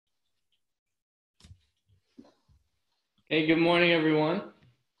Hey, good morning, everyone.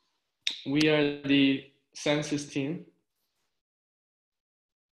 We are the Sensus team.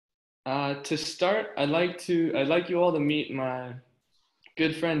 To start, I'd like you all to meet my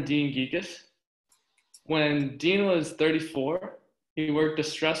good friend Dean Geekus. When Dean was 34, he worked a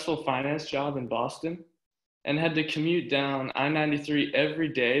stressful finance job in Boston and had to commute down I-93 every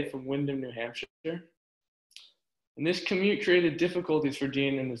day from Windham, New Hampshire. And this commute created difficulties for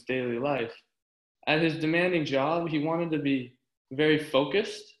Dean in his daily life. At his demanding job, he wanted to be very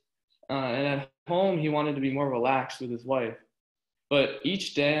focused, and at home, he wanted to be more relaxed with his wife. But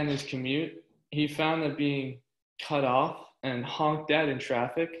each day on his commute, he found that being cut off and honked at in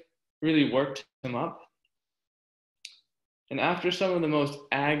traffic really worked him up. And after some of the most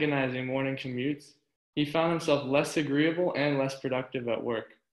agonizing morning commutes, he found himself less agreeable and less productive at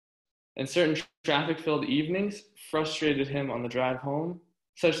work. And certain traffic-filled evenings frustrated him on the drive home,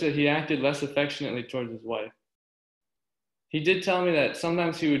 such that he acted less affectionately towards his wife. He did tell me that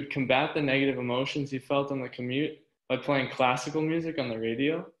sometimes he would combat the negative emotions he felt on the commute by playing classical music on the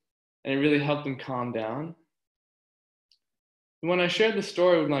radio, and it really helped him calm down. When I shared the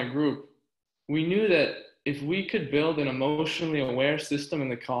story with my group, we knew that if we could build an emotionally aware system in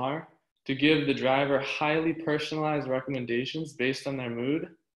the car to give the driver highly personalized recommendations based on their mood,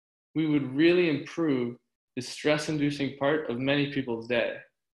 we would really improve the stress-inducing part of many people's day.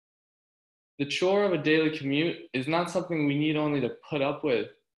 The chore of a daily commute is not something we need only to put up with.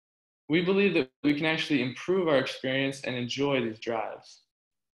 We believe that we can actually improve our experience and enjoy these drives.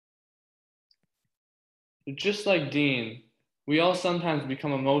 Just like Dean, we all sometimes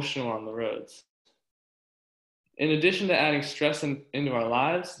become emotional on the roads. In addition to adding stress into our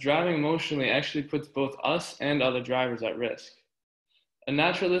lives, driving emotionally actually puts both us and other drivers at risk. A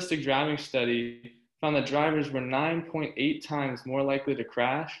naturalistic driving study found that drivers were 9.8 times more likely to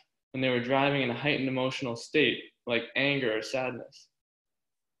crash when they were driving in a heightened emotional state, like anger or sadness.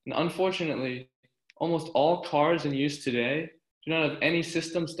 And unfortunately, almost all cars in use today do not have any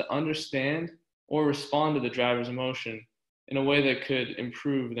systems to understand or respond to the driver's emotion in a way that could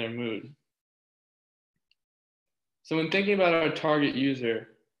improve their mood. So when thinking about our target user,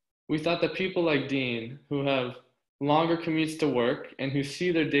 we thought that people like Dean, who have longer commutes to work and who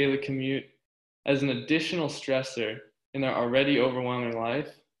see their daily commute as an additional stressor in their already overwhelming life,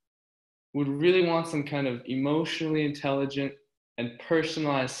 would really want some kind of emotionally intelligent and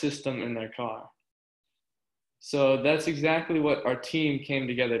personalized system in their car. So that's exactly what our team came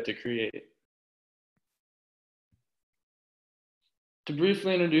together to create. To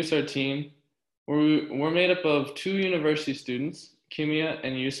briefly introduce our team, we're made up of 2 university students, Kimia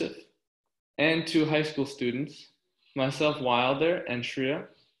and Yusuf, and 2 high school students, myself, Wilder, and Shreya.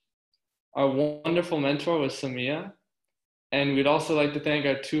 Our wonderful mentor was Samia, and we'd also like to thank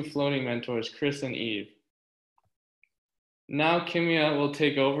our 2 floating mentors, Chris and Eve. Now Kimia will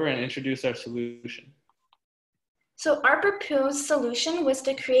take over and introduce our solution. So our proposed solution was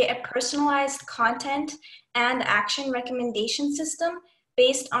to create a personalized content and action recommendation system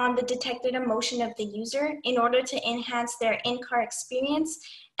based on the detected emotion of the user in order to enhance their in-car experience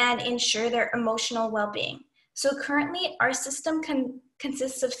and ensure their emotional well-being. So currently our system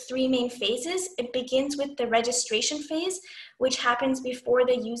consists of 3 main phases. It begins with the registration phase, which happens before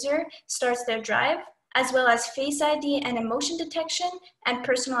the user starts their drive, as well as Face ID and emotion detection and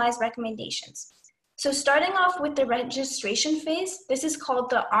personalized recommendations. So starting off with the registration phase, this is called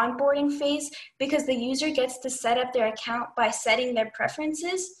the onboarding phase because the user gets to set up their account by setting their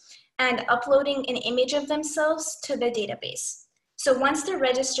preferences and uploading an image of themselves to the database. So once they're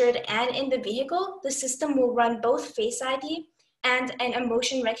registered and in the vehicle, the system will run both Face ID and an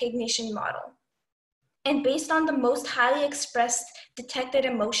emotion recognition model. And based on the most highly expressed detected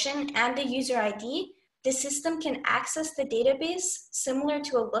emotion and the user ID, the system can access the database similar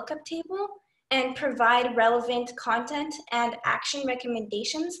to a lookup table and provide relevant content and action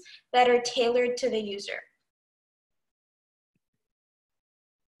recommendations that are tailored to the user.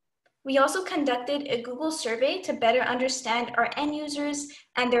 We also conducted a Google survey to better understand our end users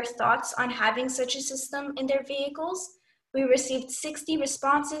and their thoughts on having such a system in their vehicles. We received 60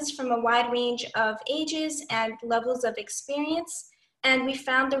 responses from a wide range of ages and levels of experience, and we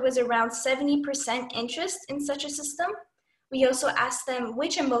found there was around 70% interest in such a system. We also asked them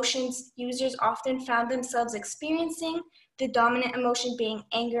which emotions users often found themselves experiencing, the dominant emotion being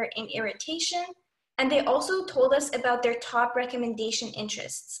anger and irritation. And they also told us about their top recommendation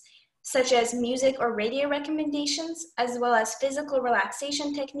interests, such as music or radio recommendations, as well as physical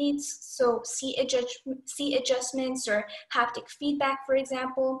relaxation techniques, so seat adjustments or haptic feedback, for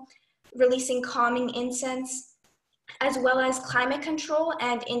example, releasing calming incense, as well as climate control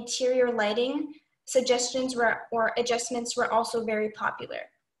and interior lighting, suggestions or adjustments were also very popular.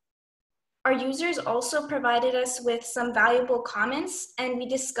 Our users also provided us with some valuable comments, and we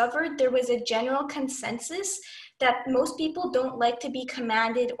discovered there was a general consensus that most people don't like to be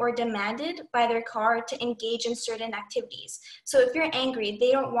commanded or demanded by their car to engage in certain activities. So if you're angry,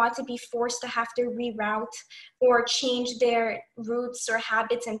 they don't want to be forced to have to reroute or change their routes or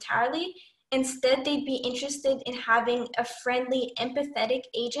habits entirely. Instead, they'd be interested in having a friendly, empathetic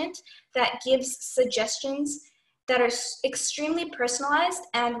agent that gives suggestions that are extremely personalized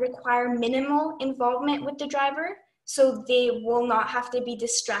and require minimal involvement with the driver, so they will not have to be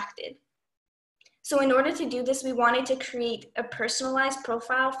distracted. So in order to do this, we wanted to create a personalized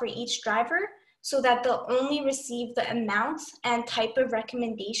profile for each driver so that they'll only receive the amount and type of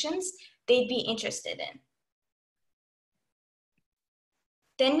recommendations they'd be interested in.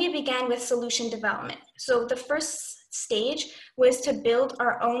 Then we began with solution development. So the first stage was to build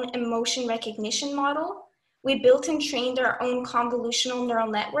our own emotion recognition model. We built and trained our own convolutional neural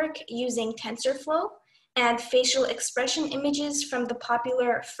network using TensorFlow and facial expression images from the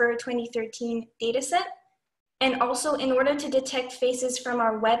popular FUR 2013 dataset. And also, in order to detect faces from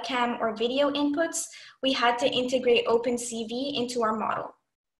our webcam or video inputs, we had to integrate OpenCV into our model.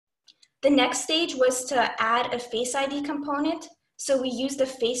 The next stage was to add a Face ID component. So we used a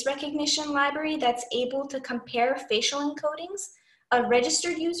face recognition library that's able to compare facial encodings of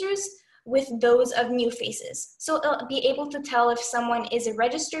registered users with those of new faces. So it'll be able to tell if someone is a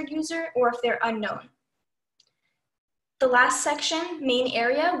registered user or if they're unknown. The last section, main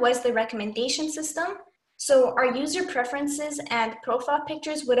area, was the recommendation system. So our user preferences and profile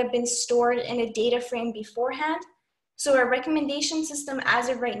pictures would have been stored in a data frame beforehand. So our recommendation system as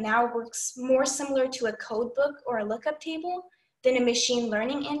of right now works more similar to a code book or a lookup table than a machine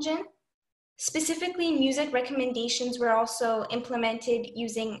learning engine. Specifically, music recommendations were also implemented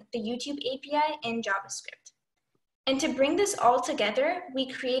using the YouTube API in JavaScript. And to bring this all together,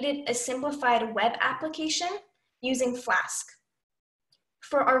 we created a simplified web application using Flask.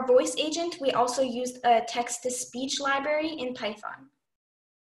 For our voice agent, we also used a text-to-speech library in Python.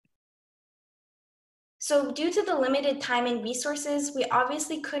 So due to the limited time and resources, we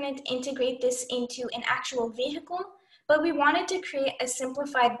obviously couldn't integrate this into an actual vehicle, but we wanted to create a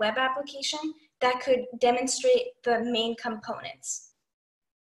simplified web application that could demonstrate the main components.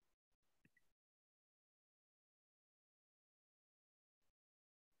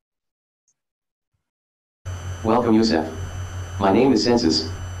 Welcome, Youssef. My name is Sensus.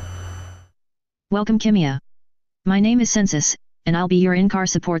 Welcome, Kimia. My name is Sensus, and I'll be your in-car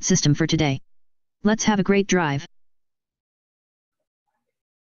support system for today. Let's have a great drive.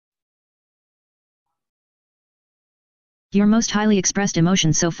 Your most highly expressed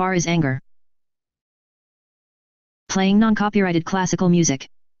emotion so far is anger. Playing non-copyrighted classical music.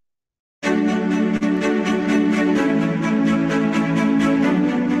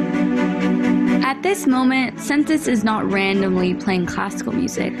 At this moment, Sensus is not randomly playing classical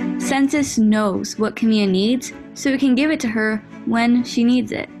music. Sensus knows what Kimia needs, so it can give it to her when she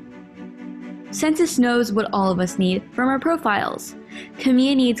needs it. Sensus knows what all of us need from our profiles.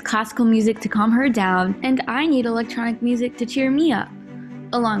 Kimia needs classical music to calm her down, and I need electronic music to cheer me up,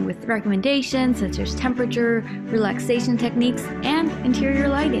 along with recommendations such as temperature, relaxation techniques, and interior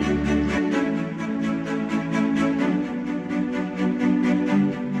lighting.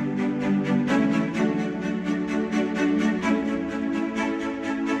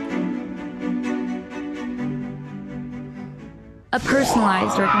 A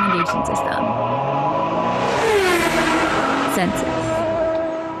personalized recommendation system. Sensus.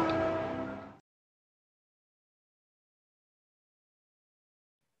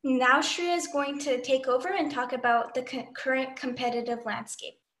 Now Shreya is going to take over and talk about the current competitive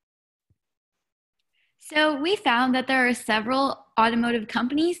landscape. So we found that there are several automotive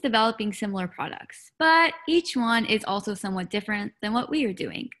companies developing similar products, but each one is also somewhat different than what we are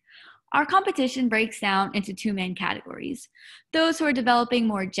doing. Our competition breaks down into two main categories: those who are developing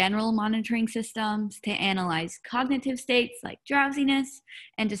more general monitoring systems to analyze cognitive states like drowsiness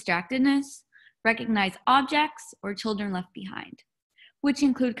and distractedness, recognize objects, or children left behind, which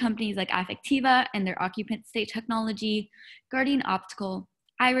include companies like Affectiva and their occupant state technology, Guardian Optical,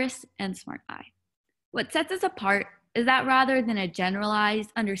 Iris, and Smart Eye. What sets us apart is that rather than a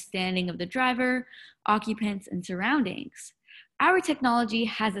generalized understanding of the driver, occupants, and surroundings, our technology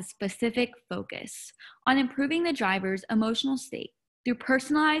has a specific focus on improving the driver's emotional state through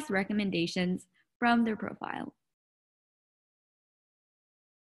personalized recommendations from their profile.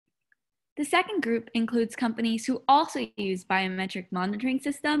 The second group includes companies who also use biometric monitoring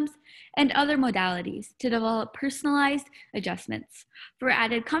systems and other modalities to develop personalized adjustments for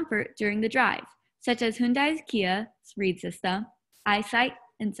added comfort during the drive, such as Hyundai's Kia's Read system, EyeSight,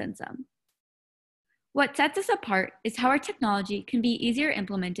 and Sensum. What sets us apart is how our technology can be easier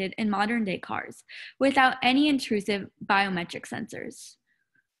implemented in modern-day cars without any intrusive biometric sensors.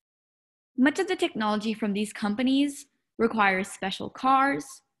 Much of the technology from these companies requires special cars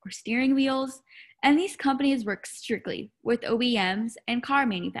or steering wheels, and these companies work strictly with OEMs and car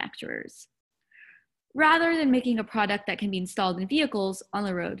manufacturers, rather than making a product that can be installed in vehicles on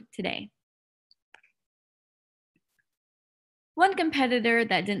the road today. One competitor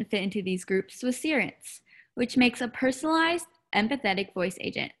that didn't fit into these groups was Cerence, which makes a personalized, empathetic voice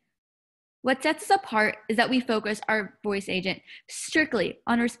agent. What sets us apart is that we focus our voice agent strictly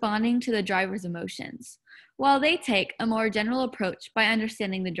on responding to the driver's emotions, while they take a more general approach by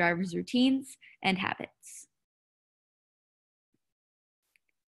understanding the driver's routines and habits.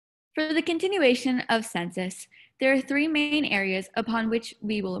 For the continuation of Sensus, there are 3 main areas upon which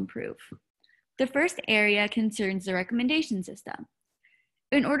we will improve. The first area concerns the recommendation system.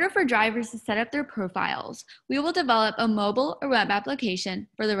 In order for drivers to set up their profiles, we will develop a mobile or web application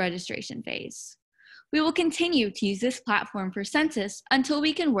for the registration phase. We will continue to use this platform for Sensus until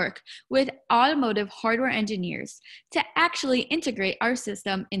we can work with automotive hardware engineers to actually integrate our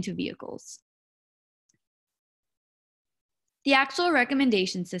system into vehicles. The actual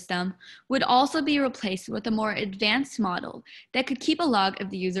recommendation system would also be replaced with a more advanced model that could keep a log of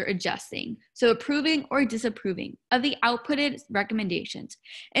the user adjusting, so approving or disapproving of the outputted recommendations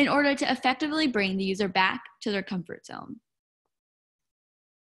in order to effectively bring the user back to their comfort zone.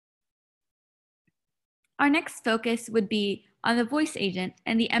 Our next focus would be on the voice agent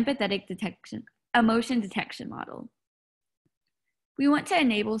and the empathetic emotion detection model. We want to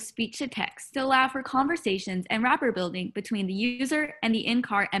enable speech-to-text to allow for conversations and rapport building between the user and the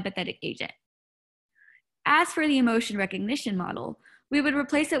in-car empathetic agent. As for the emotion recognition model, we would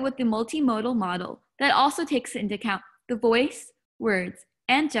replace it with the multimodal model that also takes into account the voice, words,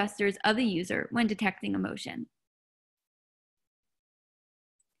 and gestures of the user when detecting emotion.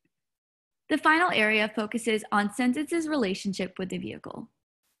 The final area focuses on Sensus's relationship with the vehicle.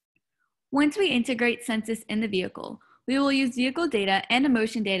 Once we integrate Sensus in the vehicle, we will use vehicle data and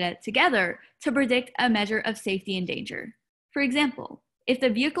emotion data together to predict a measure of safety and danger. For example, if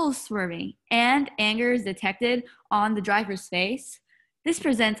the vehicle is swerving and anger is detected on the driver's face, this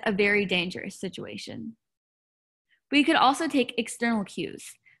presents a very dangerous situation. We could also take external cues,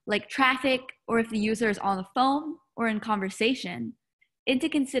 like traffic or if the user is on the phone or in conversation, into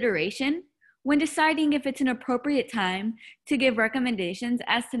consideration when deciding if it's an appropriate time to give recommendations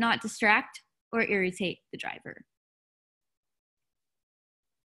as to not distract or irritate the driver.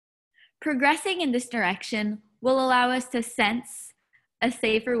 Progressing in this direction will allow us to sense a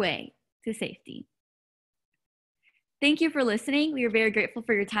safer way to safety. Thank you for listening. We are very grateful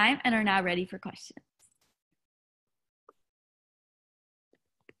for your time and are now ready for questions.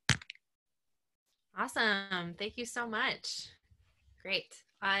 Awesome. Thank you so much. Great.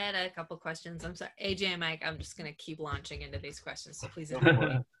 I had a couple questions. I'm sorry, AJ and Mike, I'm just going to keep launching into these questions, so please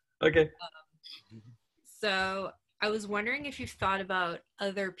avoid. Okay. So I was wondering if you've thought about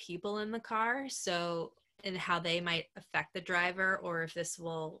other people in the car, and how they might affect the driver, or if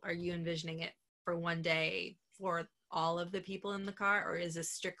are you envisioning it for one day for all of the people in the car, or is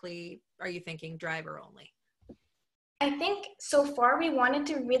this strictly, are you thinking driver only? I think so far we wanted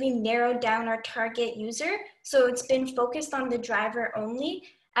to really narrow down our target user. So it's been focused on the driver only,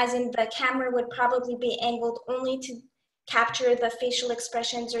 as in the camera would probably be angled only to capture the facial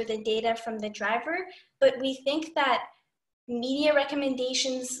expressions or the data from the driver. But we think that media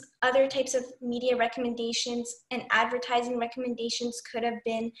recommendations, other types of media recommendations and advertising recommendations could have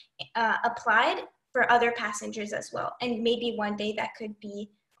been applied for other passengers as well. And maybe one day that could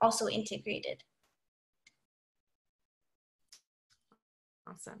be also integrated.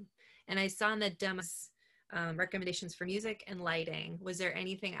 Awesome. And I saw in the demos recommendations for music and lighting. Was there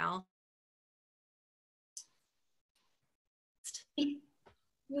anything else?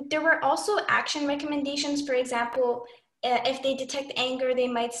 There were also action recommendations. For example, if they detect anger, they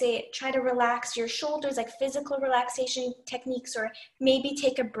might say, try to relax your shoulders, like physical relaxation techniques, or maybe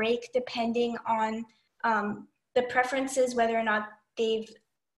take a break depending on the preferences, whether or not they've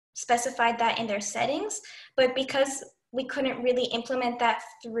specified that in their settings. But because we couldn't really implement that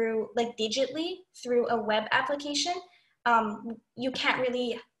through, like digitally, through a web application, you can't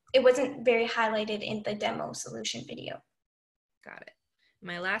really, it wasn't very highlighted in the demo solution video. Got it.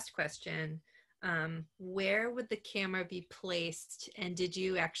 My last question, where would the camera be placed, and did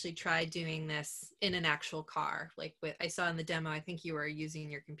you actually try doing this in an actual car? Like I saw in the demo, I think you were using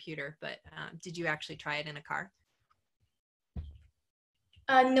your computer, but did you actually try it in a car?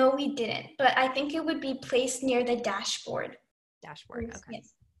 No, we didn't, but I think it would be placed near the dashboard. Dashboard. Okay.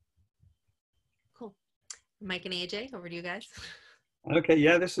 Yes. Cool. Mike and AJ, over to you guys. Okay,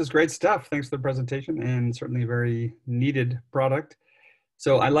 yeah, this is great stuff. Thanks for the presentation and certainly very needed product.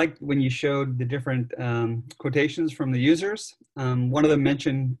 So I liked when you showed the different quotations from the users. One of them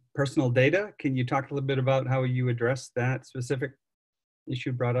mentioned personal data. Can you talk a little bit about how you address that specific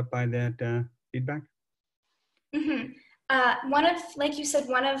issue brought up by that feedback? Mm-hmm. Like you said,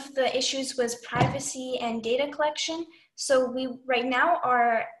 one of the issues was privacy and data collection. So right now,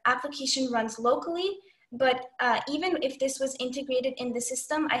 our application runs locally, but even if this was integrated in the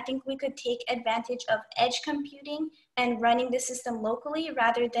system, I think we could take advantage of edge computing and running the system locally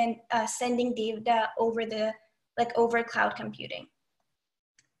rather than sending data over cloud computing.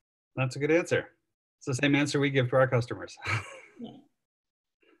 That's a good answer. It's the same answer we give to our customers. Yeah.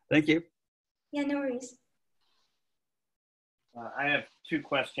 Thank you. Yeah, no worries. I have two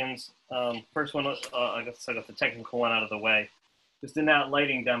questions. First one, I guess I got the technical one out of the way. Just in that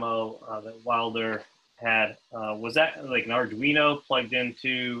lighting demo that Wilder had, was that like an Arduino plugged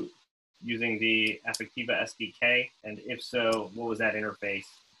into using the Affectiva SDK? And if so, what was that interface?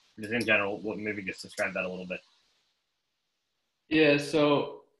 Just in general, maybe just describe that a little bit. Yeah,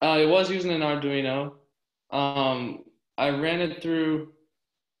 so it was using an Arduino. I ran it through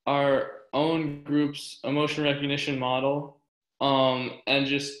our own group's emotion recognition model. And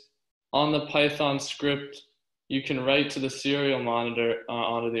just on the Python script, you can write to the serial monitor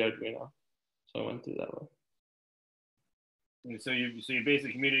onto the Arduino. So I went through that way. And so you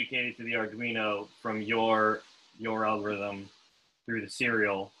basically communicated to the Arduino from your algorithm through the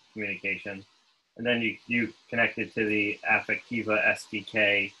serial communication, and then you connected to the Affectiva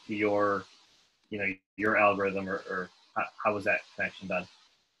SDK to your algorithm, or how was that connection done?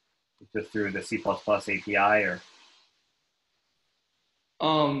 Just through the C++ API, or?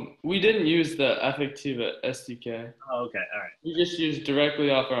 We didn't use the Affectiva SDK. Oh, okay, all right. We just used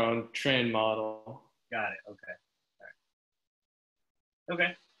directly off our own trained model. Got it. Okay. All right.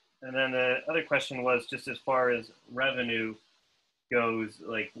 Okay. And then the other question was just as far as revenue goes,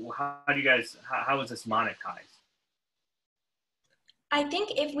 like how is this monetized? I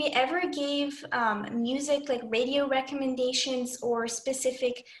think if we ever gave music like radio recommendations or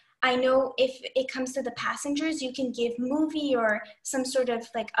specific, I know if it comes to the passengers, you can give movie or some sort of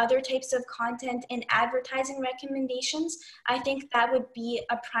like other types of content and advertising recommendations. I think that would be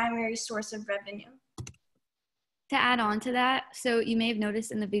a primary source of revenue. To add on to that, so you may have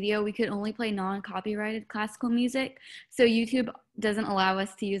noticed in the video, we could only play non-copyrighted classical music. So YouTube doesn't allow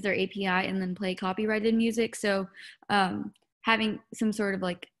us to use their API and then play copyrighted music. So having some sort of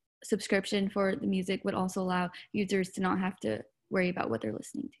like subscription for the music would also allow users to not have to worry about what they're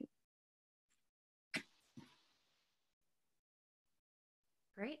listening to.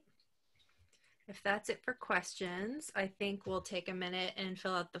 Great. If that's it for questions, I think we'll take a minute and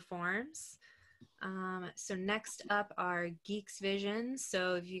fill out the forms. So next up are Geeks Visions.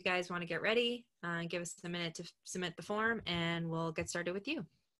 So if you guys want to get ready, give us a minute to submit the form and we'll get started with you.